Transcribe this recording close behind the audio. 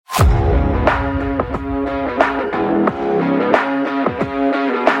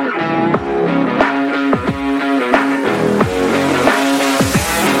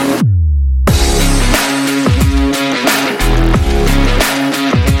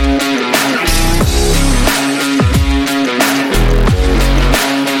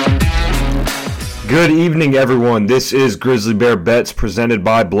Good evening, everyone. This is Grizzly Bear Bets presented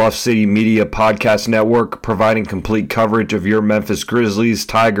by Bluff City Media Podcast Network, providing complete coverage of your Memphis Grizzlies,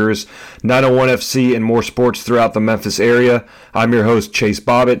 Tigers, 901 FC, and more sports throughout the Memphis area. I'm your host, Chase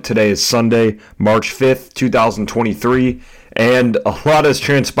Bobbitt. Today is Sunday, March 5th, 2023, and a lot has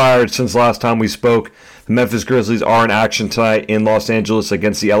transpired since last time we spoke. The Memphis Grizzlies are in action tonight in Los Angeles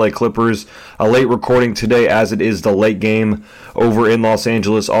against the LA Clippers. A late recording today as it is the late game over in Los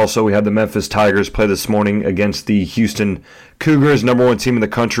Angeles. Also, we had the Memphis Tigers play this morning against the Houston Cougars, number one team in the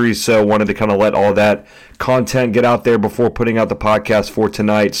country. So wanted to kind of let all that content get out there before putting out the podcast for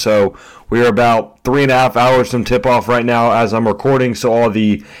tonight. So we are about 3.5 hours from tip-off right now as I'm recording. So all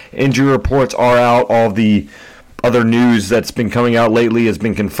the injury reports are out. All the other news that's been coming out lately has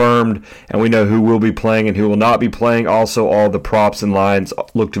been confirmed, and we know who will be playing and who will not be playing. Also, all the props and lines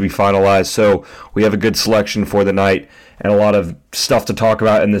look to be finalized, so we have a good selection for the night and a lot of stuff to talk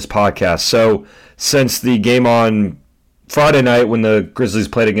about in this podcast. So, since the game on Friday night when the Grizzlies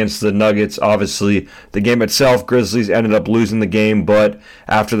played against the Nuggets, obviously the game itself, Grizzlies ended up losing the game, but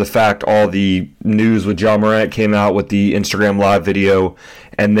after the fact, all the news with Ja Morant came out with the Instagram Live video,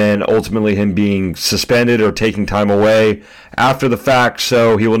 and then ultimately him being suspended or taking time away after the fact,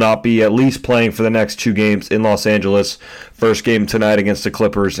 so he will not be at least playing for the next two games in Los Angeles. First game tonight against the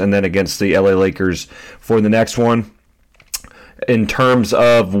Clippers, and then against the LA Lakers for the next one. In terms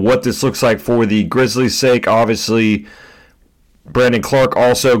of what this looks like for the Grizzlies' sake, obviously Brandon Clarke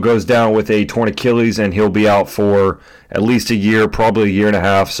also goes down with a torn Achilles, and he'll be out for at least a year, probably a year and a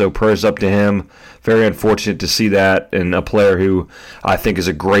half, so prayers up to him. Very unfortunate to see that, and a player who I think is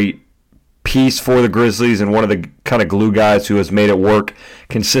a great piece for the Grizzlies and one of the kind of glue guys who has made it work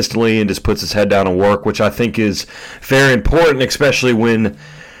consistently and just puts his head down and work, which I think is very important, especially when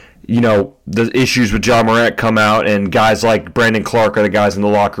the issues with Ja Morant come out, and guys like Brandon Clarke are the guys in the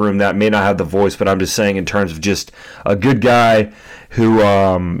locker room that may not have the voice, but I'm just saying in terms of just a good guy who,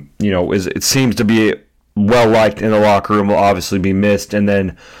 it seems to be well-liked in the locker room, will obviously be missed. And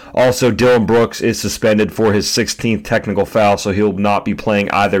then also Dillon Brooks is suspended for his 16th technical foul, so he'll not be playing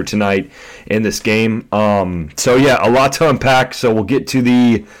either tonight in this game. So, yeah, a lot to unpack, so we'll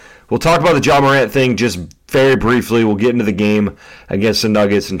talk about the Ja Morant thing just very briefly. We'll get into the game against the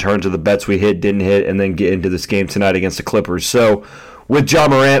Nuggets in terms of the bets we hit, didn't hit, and then get into this game tonight against the Clippers. So with Ja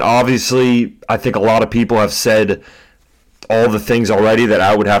Morant, obviously, I think a lot of people have said all the things already that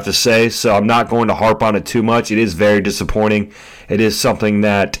I would have to say, so I'm not going to harp on it too much. It is very disappointing. It is something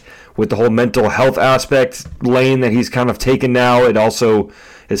that, with the whole mental health aspect lane that he's kind of taken now, it also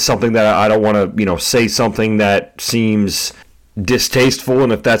is something that I don't want to, say something that seems distasteful,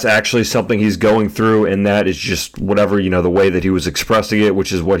 and if that's actually something he's going through and that is just whatever, the way that he was expressing it,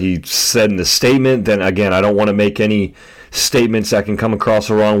 which is what he said in the statement, then again, I don't want to make any statements that can come across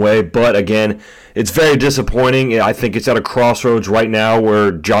the wrong way. But again, it's very disappointing. I think it's at a crossroads right now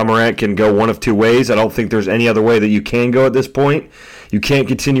where Ja Morant can go one of two ways. I don't think there's any other way that you can go at this point. You can't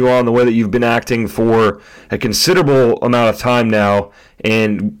continue on the way that you've been acting for a considerable amount of time now.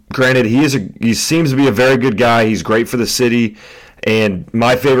 And granted, he seems to be a very good guy. He's great for the city and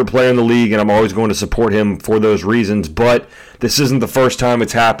my favorite player in the league, and I'm always going to support him for those reasons. But this isn't the first time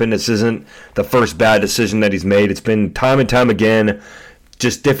it's happened. This isn't the first bad decision that he's made. It's been time and time again.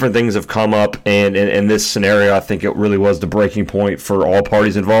 Just different things have come up, and in this scenario, I think it really was the breaking point for all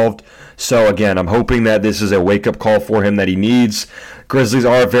parties involved. So again, I'm hoping that this is a wake-up call for him that he needs. Grizzlies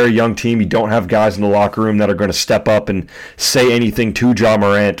are a very young team. You don't have guys in the locker room that are going to step up and say anything to Ja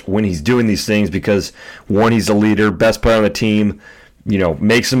Morant when he's doing these things because, one, he's the leader, best player on the team,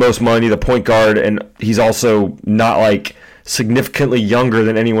 makes the most money, the point guard, and he's also not like significantly younger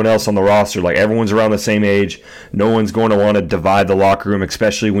than anyone else on the roster. Like, everyone's around the same age. No one's going to want to divide the locker room,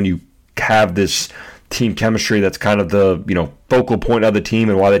 especially when you have this team chemistry that's kind of the focal point of the team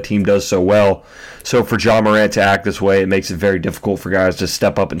and why the team does so well. So for Ja Morant to act this way, it makes it very difficult for guys to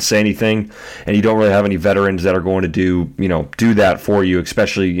step up and say anything, and you don't really have any veterans that are going to do that for you,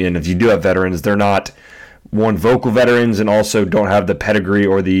 especially, and if you do have veterans, they're not vocal veterans, and also don't have the pedigree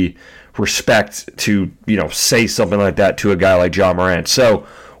or the respect to say something like that to a guy like Ja Morant. So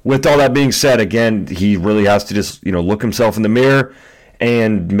with all that being said, again, he really has to just look himself in the mirror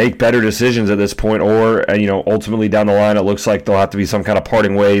and make better decisions at this point, or ultimately down the line, it looks like there'll have to be some kind of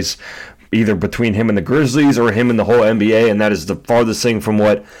parting ways, either between him and the Grizzlies or him and the whole NBA, and that is the farthest thing from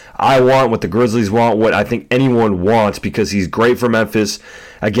what I want, what the Grizzlies want, what I think anyone wants, because he's great for Memphis.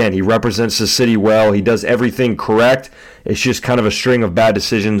 again, he represents the city well. He does everything correct. It's just kind of a string of bad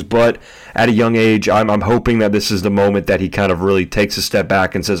decisions. But at a young age, I'm hoping that this is the moment that he kind of really takes a step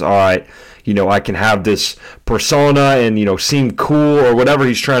back and says, all right, I can have this persona and, seem cool or whatever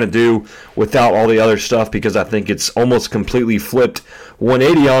he's trying to do without all the other stuff, because I think it's almost completely flipped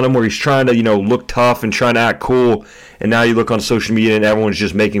 180 on him, where he's trying to, look tough and trying to act cool. And now you look on social media and everyone's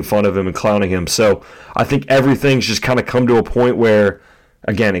just making fun of him and clowning him. So I think everything's just kind of come to a point where,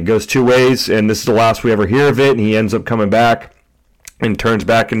 again, it goes two ways, and this is the last we ever hear of it, and he ends up coming back and turns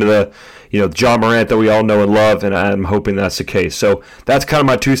back into the John Morant that we all know and love, and I'm hoping that's the case. So that's kind of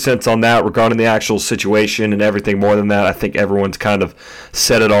my 2 cents on that regarding the actual situation and everything more than that. I think everyone's kind of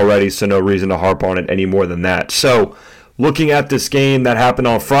said it already, so no reason to harp on it any more than that. So looking at this game that happened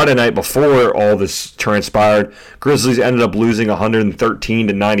on Friday night before all this transpired, Grizzlies ended up losing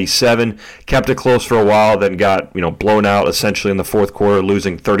 113-97, kept it close for a while, then got blown out essentially in the fourth quarter,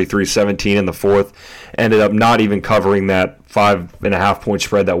 losing 33-17 in the fourth. Ended up not even covering that 5.5 point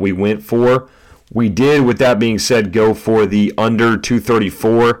spread that we went for. We did, with that being said, go for the under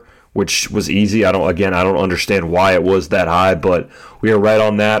 234, which was easy. I don't understand why it was that high, but we are right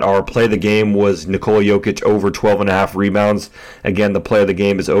on that. Our play of the game was Nikola Jokic over 12.5 rebounds. Again, the play of the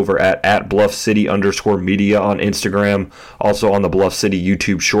game is over at Bluff City _media on Instagram, also on the Bluff City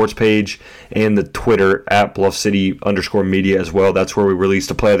YouTube Shorts page, and the Twitter at Bluff City _media as well. That's where we released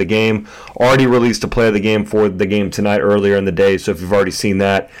the play of the game. Already released a play of the game for the game tonight earlier in the day, so if you've already seen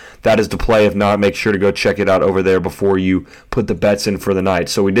that, that is the play. If not, make sure to go check it out over there before you put the bets in for the night.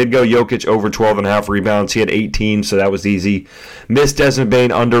 So we did go Jokic over 12.5 rebounds. He had 18, so that was easy. Missed Desmond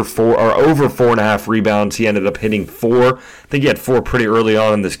Bane over 4.5 rebounds. He ended up hitting 4. I think he had 4 pretty early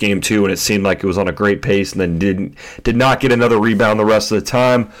on in this game too, and it seemed like it was on a great pace, and then did not get another rebound the rest of the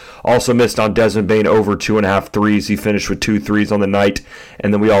time. Also missed on Desmond Bane over 2.5 threes. He finished with 2 threes on the night.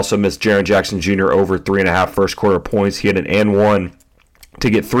 And then we also missed Jaren Jackson Jr. over 3.5 first quarter points. He had an and one to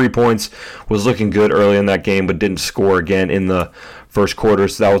get 3 points. Was looking good early in that game, but didn't score again in the first quarter,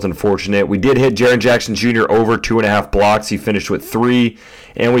 so that was unfortunate. We did hit Jaren Jackson Jr. over 2.5 blocks. He finished with 3.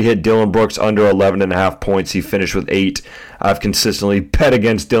 And we hit Dillon Brooks under 11.5 points. He finished with 8. I've consistently bet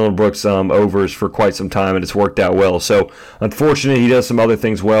against Dillon Brooks overs for quite some time, and it's worked out well. So, unfortunately, he does some other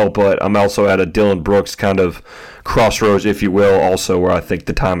things well, but I'm also at a Dillon Brooks kind of crossroads, if you will, also where I think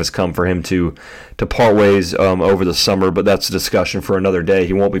the time has come for him to part ways over the summer, but that's a discussion for another day.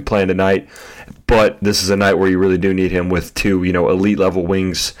 He won't be playing tonight, but this is a night where you really do need him with 2, elite-level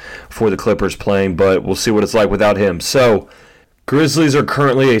wings for the Clippers playing, but we'll see what it's like without him. So, Grizzlies are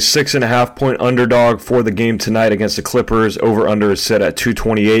currently a 6.5 point underdog for the game tonight against the Clippers. Over-under is set at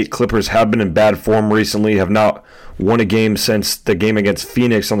 228. Clippers have been in bad form recently, have not won a game since the game against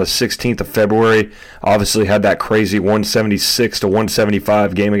Phoenix on the 16th of February. Obviously had that crazy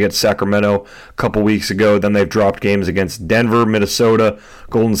 176-175 game against Sacramento a couple weeks ago. Then they've dropped games against Denver, Minnesota,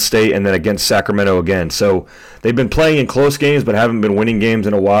 Golden State, and then against Sacramento again. So they've been playing in close games but haven't been winning games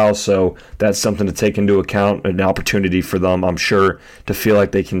in a while. So that's something to take into account, an opportunity for them, I'm sure, to feel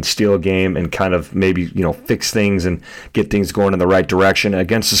like they can steal a game and kind of maybe, fix things and get things going in the right direction.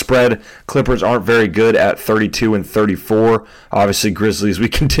 Against the spread, Clippers aren't very good at 32-34. Obviously, Grizzlies, we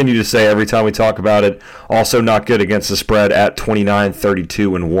continue to say every time we talk about it, also not good against the spread at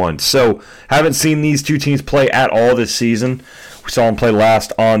 29-32-1. So, haven't seen these two teams play at all this season. We saw them play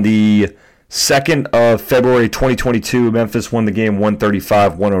last on the 2nd of February 2022. Memphis won the game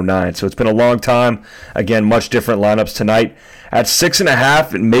 135-109. So it's been a long time. Again, much different lineups tonight. At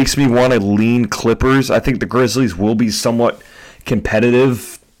 6.5, it makes me want to lean Clippers. I think the Grizzlies will be somewhat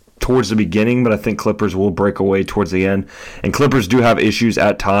competitive towards the beginning, but I think Clippers will break away towards the end. And Clippers do have issues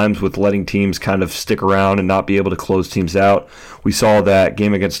at times with letting teams kind of stick around and not be able to close teams out. We saw that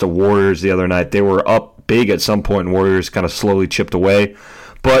game against the Warriors the other night. They were up big at some point, and Warriors kind of slowly chipped away.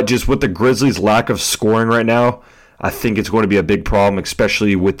 But just with the Grizzlies' lack of scoring right now, I think it's going to be a big problem,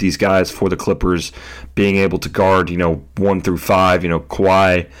 especially with these guys for the Clippers being able to guard, 1 through 5,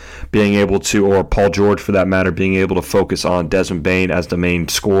 Kawhi being able to, or Paul George for that matter, being able to focus on Desmond Bane as the main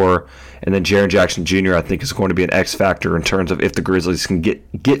scorer. And then Jaren Jackson Jr., I think, is going to be an X factor in terms of if the Grizzlies can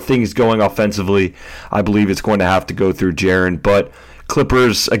get things going offensively. I believe it's going to have to go through Jaren. But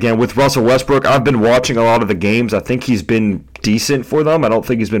Clippers, again, with Russell Westbrook, I've been watching a lot of the games. I think he's been decent for them. I don't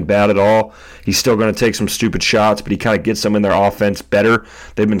think he's been bad at all. He's still going to take some stupid shots, but he kind of gets them in their offense better.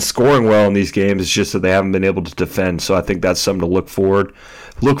 They've been scoring well in these games. It's just that they haven't been able to defend. So I think that's something to look forward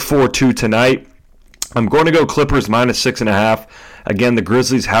to tonight. I'm going to go Clippers minus 6.5. Again, the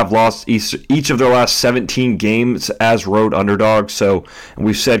Grizzlies have lost each of their last 17 games as road underdogs. So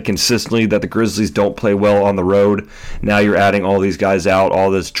we've said consistently that the Grizzlies don't play well on the road. Now you're adding all these guys out,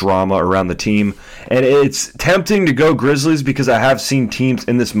 all this drama around the team. And it's tempting to go Grizzlies because I have seen teams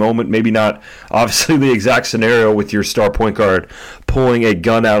in this moment, maybe not obviously the exact scenario with your star point guard pulling a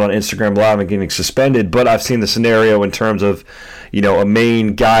gun out on Instagram Live and getting suspended, but I've seen the scenario in terms of, a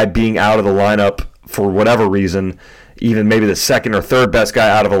main guy being out of the lineup for whatever reason, even maybe the second or third best guy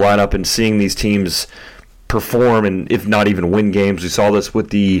out of a lineup, and seeing these teams perform and if not even win games. We saw this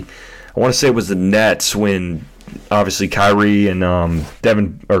with I want to say it was the Nets when obviously Kyrie and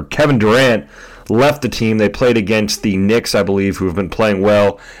Kevin Durant left the team. They played against the Knicks, I believe, who have been playing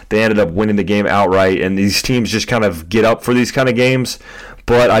well. They ended up winning the game outright, and these teams just kind of get up for these kind of games.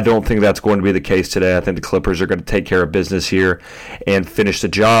 But I don't think that's going to be the case today. I think the Clippers are going to take care of business here and finish the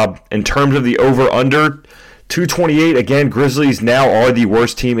job. In terms of the over-under, 228, again, Grizzlies now are the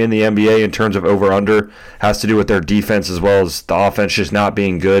worst team in the NBA in terms of over-under. Has to do with their defense as well as the offense just not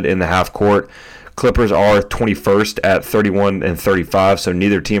being good in the half court. Clippers are 21st at 31 and 35, so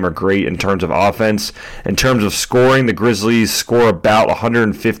neither team are great in terms of offense. In terms of scoring, the Grizzlies score about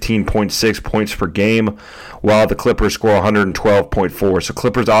 115.6 points per game, while the Clippers score 112.4. So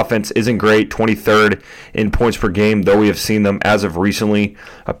Clippers offense isn't great, 23rd in points per game, though we have seen them as of recently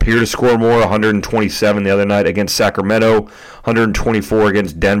appear to score more, 127 the other night against Sacramento, 124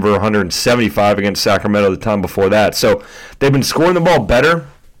 against Denver, 175 against Sacramento the time before that. So they've been scoring the ball better.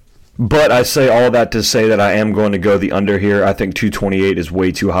 But I say all that to say that I am going to go the under here. I think 228 is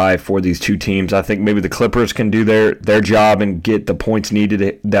way too high for these two teams. I think maybe the Clippers can do their job and get the points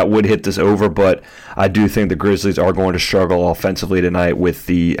needed that would hit this over, but I do think the Grizzlies are going to struggle offensively tonight with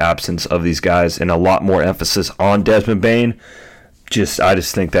the absence of these guys and a lot more emphasis on Desmond Bane. I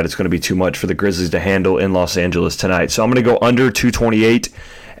just think that it's going to be too much for the Grizzlies to handle in Los Angeles tonight. So I'm going to go under 228,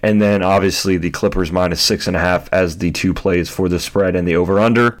 and then obviously the Clippers minus 6.5 as the two plays for the spread and the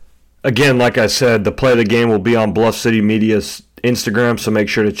over-under. Again, like I said, the play of the game will be on Bluff City Media's Instagram, so make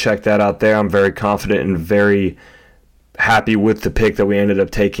sure to check that out there. I'm very confident and very happy with the pick that we ended up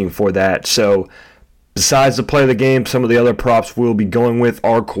taking for that. So besides the play of the game, some of the other props we'll be going with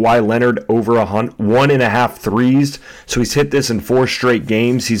are Kawhi Leonard over 1.5 threes. So he's hit this in 4 straight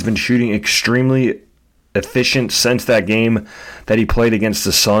games. He's been shooting extremely efficient since that game that he played against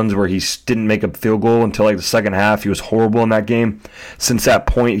the Suns where he didn't make a field goal until the second half. He was horrible in that game. Since that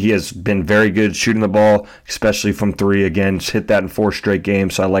point, he has been very good shooting the ball, especially from 3. Again, just hit that in 4 straight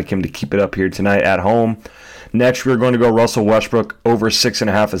games, so I like him to keep it up here tonight at home. Next, we're going to go Russell Westbrook over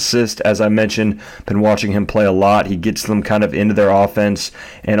 6.5 assists. As I mentioned, been watching him play a lot. He gets them kind of into their offense.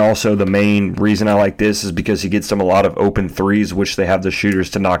 And also the main reason I like this is because he gets them a lot of open threes, which they have the shooters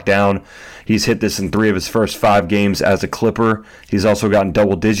to knock down. He's hit this in 3 of his first 5 games as a Clipper. He's also gotten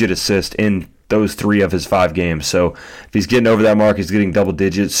double-digit assists in those 3 of his 5 games. So if he's getting over that mark, he's getting double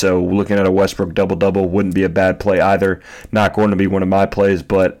digits. So looking at a Westbrook double-double wouldn't be a bad play either. Not going to be one of my plays,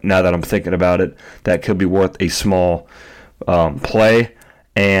 but now that I'm thinking about it, that could be worth a small play.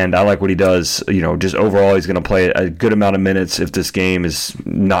 And I like what he does. Just overall, he's going to play a good amount of minutes if this game is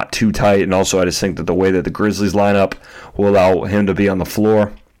not too tight. And also, I just think that the way that the Grizzlies line up will allow him to be on the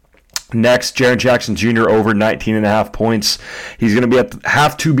floor. Next, Jaren Jackson Jr. over 19.5 points. He's going to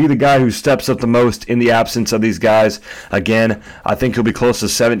have to be the guy who steps up the most in the absence of these guys. Again, I think he'll be close to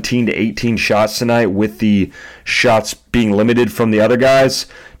 17 to 18 shots tonight with the shots being limited from the other guys.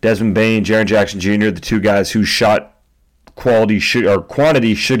 Desmond Bane, Jaren Jackson Jr., the 2 guys whose shot quantity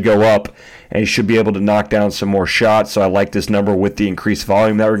should go up, and he should be able to knock down some more shots. So I like this number with the increased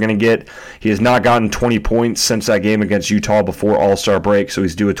volume that we're going to get. He has not gotten 20 points since that game against Utah before All-Star break, so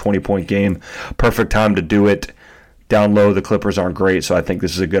he's due a 20-point game. Perfect time to do it. Down low, the Clippers aren't great, so I think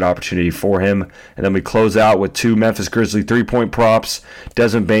this is a good opportunity for him. And then we close out with 2 Memphis Grizzlies 3-point props.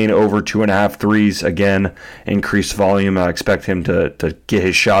 Desmond Bane over 2.5 threes. Again, increased volume. I expect him to get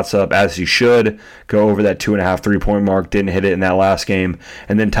his shots up as he should. Go over that 2.5 3-point mark. Didn't hit it in that last game.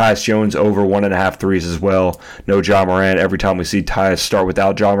 And then Tyus Jones over 1.5 threes as well. No Ja Morant. Every time we see Tyus start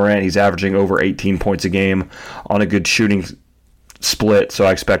without Ja Morant, he's averaging over 18 points a game on a good shooting split. So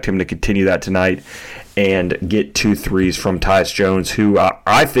I expect him to continue that tonight and get 2 threes from Tyus Jones, who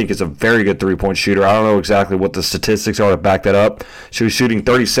I think is a very good 3-point shooter. I don't know exactly what the statistics are to back that up. So he's shooting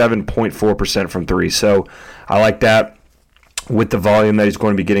 37.4% from 3. So I like that with the volume that he's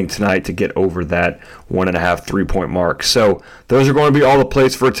going to be getting tonight to get over that 1.5 3-point mark. So those are going to be all the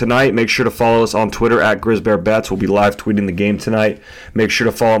plays for tonight. Make sure to follow us on Twitter at GrizzBearBets. We'll be live tweeting the game tonight. Make sure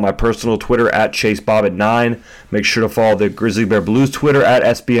to follow my personal Twitter at ChaseBob9. Make sure to follow the Grizzly Bear Blues Twitter at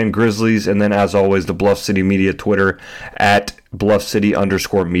SBN Grizzlies. And then, as always, the Bluff City Media Twitter at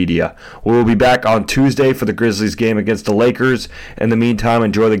 @BluffCity_media. We will be back on Tuesday for the Grizzlies game against the Lakers. In the meantime,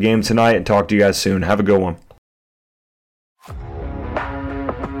 enjoy the game tonight and talk to you guys soon. Have a good one.